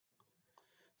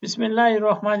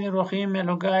Bismillahirrahmanirrahim.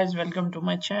 Hello guys, welcome to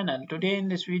my channel. Today in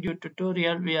this video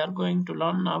tutorial we are going to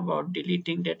learn about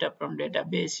deleting data from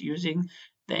database using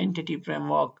the entity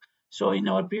framework. So in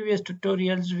our previous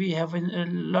tutorials we have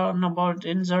learned about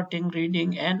inserting,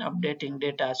 reading and updating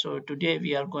data. So today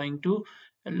we are going to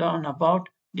learn about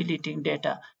deleting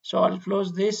data. So I'll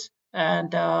close this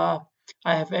and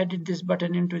I have added this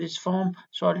button into this form,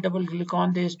 so I'll double click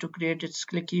on this to create its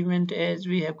click event. As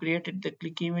we have created the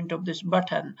click event of this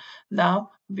button,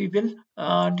 now we will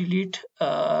write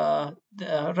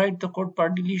the code for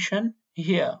deletion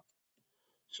here.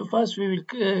 So first we will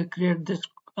create this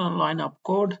line of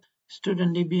code,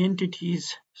 student db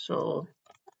entities. So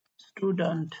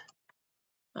student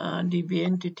db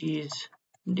entities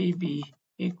db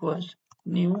equals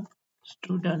new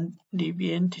student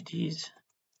db entities,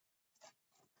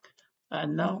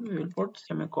 and now we will put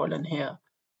semicolon here.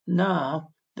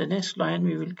 Now the next line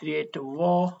we will create a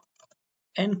var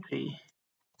entry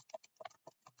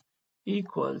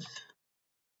equals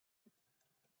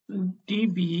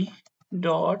db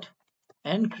dot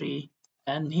entry,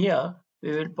 and here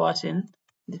we will pass in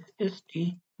this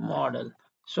st model.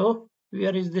 So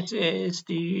where is this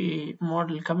st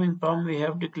model coming from? We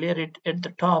have declared it at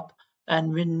the top,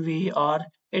 and when we are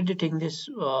editing this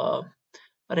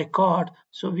record,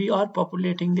 so we are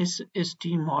populating this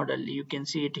st model. You can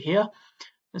see it here.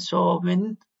 So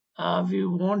when we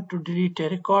want to delete a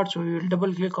record, so we will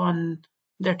double click on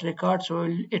that record, so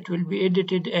it will be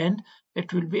edited and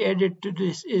it will be added to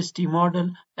this st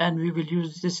model, and we will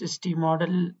use this st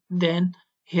model then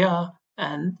here,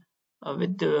 and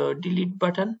with the delete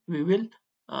button we will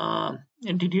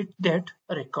delete that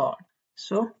record.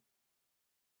 So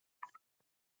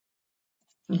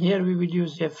here we will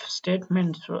use if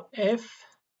statement. So if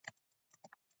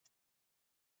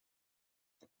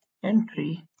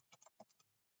entry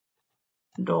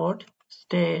dot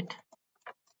state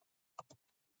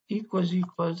equals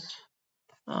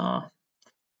uh,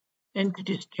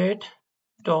 EntityState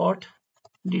dot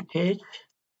detach,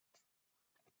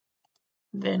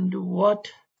 then do what?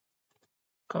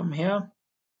 Come here,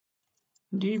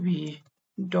 db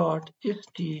dot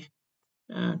st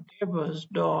tables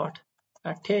dot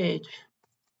attach,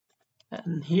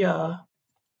 and here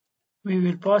we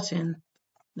will pass in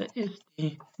the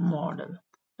st model,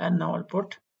 and now I'll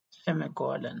put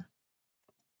semicolon.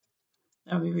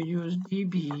 Now we will use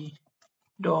db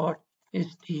dot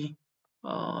st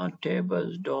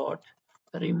tables dot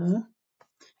remove,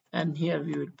 and here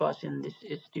we will pass in this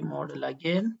st model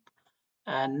again.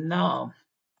 And now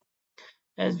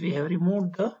as we have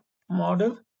removed the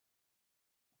model,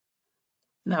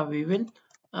 now we will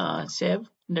save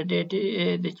the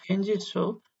data, the changes.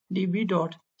 So db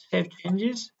dot save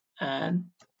changes, and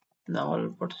now I'll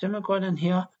put semicolon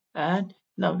here, and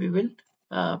now we will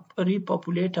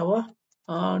repopulate our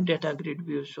data grid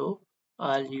view. So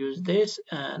I'll use this,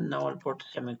 and now I'll put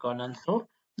semicolon. So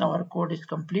now our code is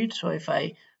complete. So if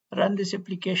I run this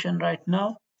application right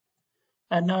now,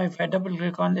 and now if I double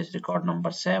click on this record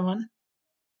number 7,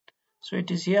 so it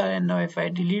is here, and now if I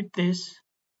delete this,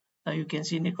 now you can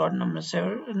see record number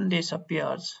 7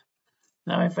 disappears.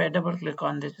 Now if I double click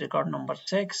on this record number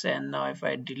 6, and now if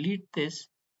I delete this,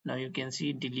 now you can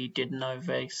see deleted. Now if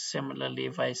I similarly,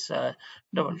 if I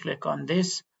double click on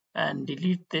this and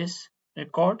delete this,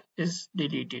 record is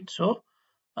deleted. So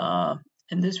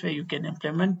in this way you can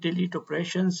implement delete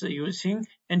operations using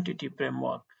entity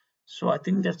framework. So I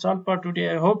think that's all for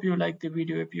today. I hope you like the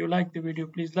video. If you like the video,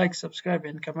 please like, subscribe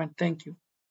and comment. Thank you.